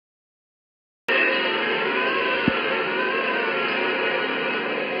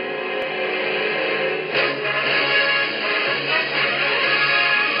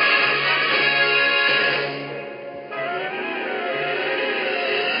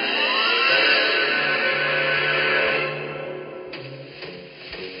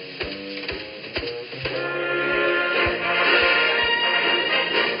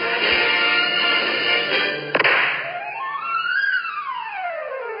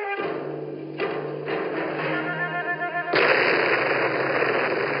Get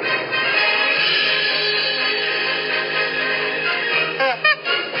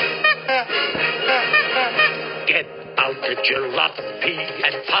out the jalopy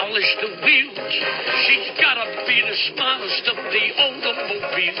and polish the wheels. She's gotta be the smartest of the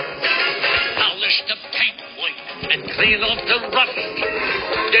automobiles. Polish the paintwork and clean off the rust.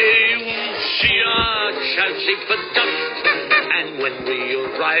 They won't see our chassis for dust. And when we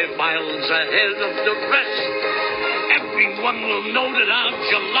arrive miles ahead of the rest, everyone will know that our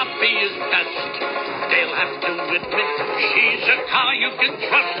jalopy is best. They'll have to admit she's a car you can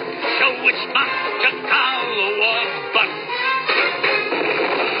trust. So it's Monte Carlo or bust.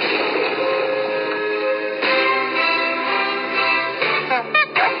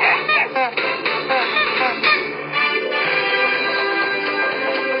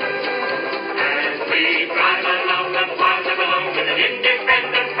 As we drive along the plaza below with an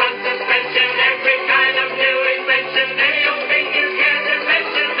independent front suspension, every kind of new invention, they don't think you care to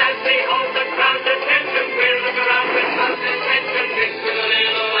mention. As we hold the crowd's attention, we'll look around with some attention, mixed with a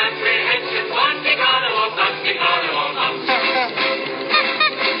little apprehension. Monte Carlo or Monte Carlo or Monte.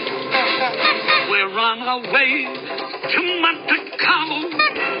 We're on our way to Monte Carlo.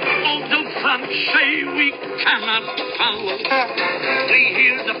 Although France say we cannot follow, we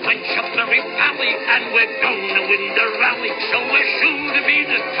hear the French are very pally, and we're going to win the rally. So we're sure to be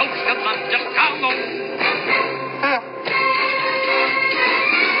the toast of Monte Carlo.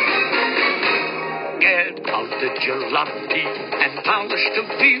 Get out the jalopy and polish the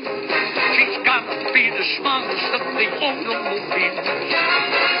wheel. She's gotta be the smartest of the automobiles.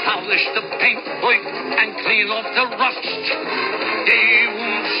 Polish the paintwork and clean off the rust. They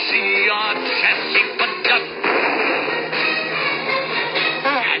won't see our chassis for dust.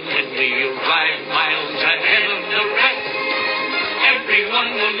 And when we arrive miles ahead of the rest,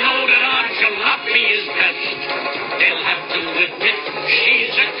 everyone will know that our jalopy is best. They'll have to admit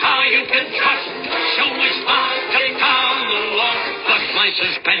she's a car you can trust. So it's Monte Carlo or bust my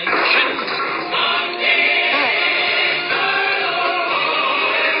suspension.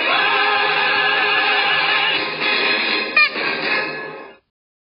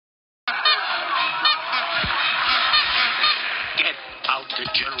 Get out the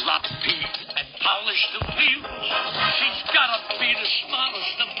jalopy and polish the wheels. She's gotta be the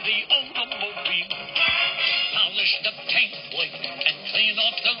smartest of the automobiles. Polish the paintwork and clean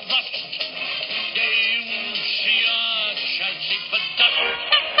off the rust. They won't see our chassis for dust.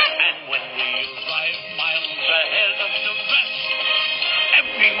 And when we arrive miles ahead of the rest,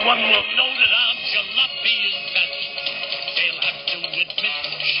 everyone will know that our jalopy is best. They'll have to admit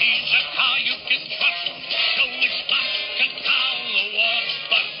she's a car you can trust. So it's Monte Carlo or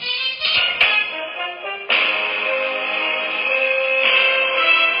bust.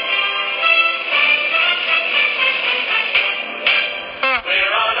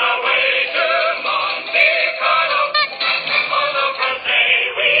 We're on our way to Monte Carlo. All the front say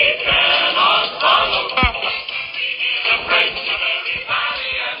we cannot follow. The French are very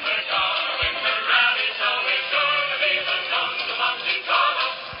pally, and we're gonna win the rally, so we're sure to be the toast of Monte Carlo.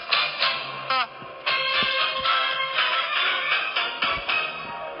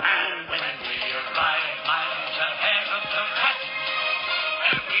 And when we arrive miles ahead of the rest,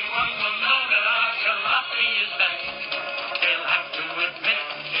 everyone will know that our jalopy is best. They'll have to admit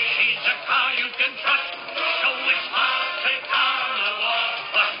she's a car you can trust. So it's Monte Carlo or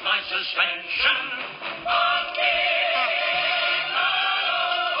bust my suspension.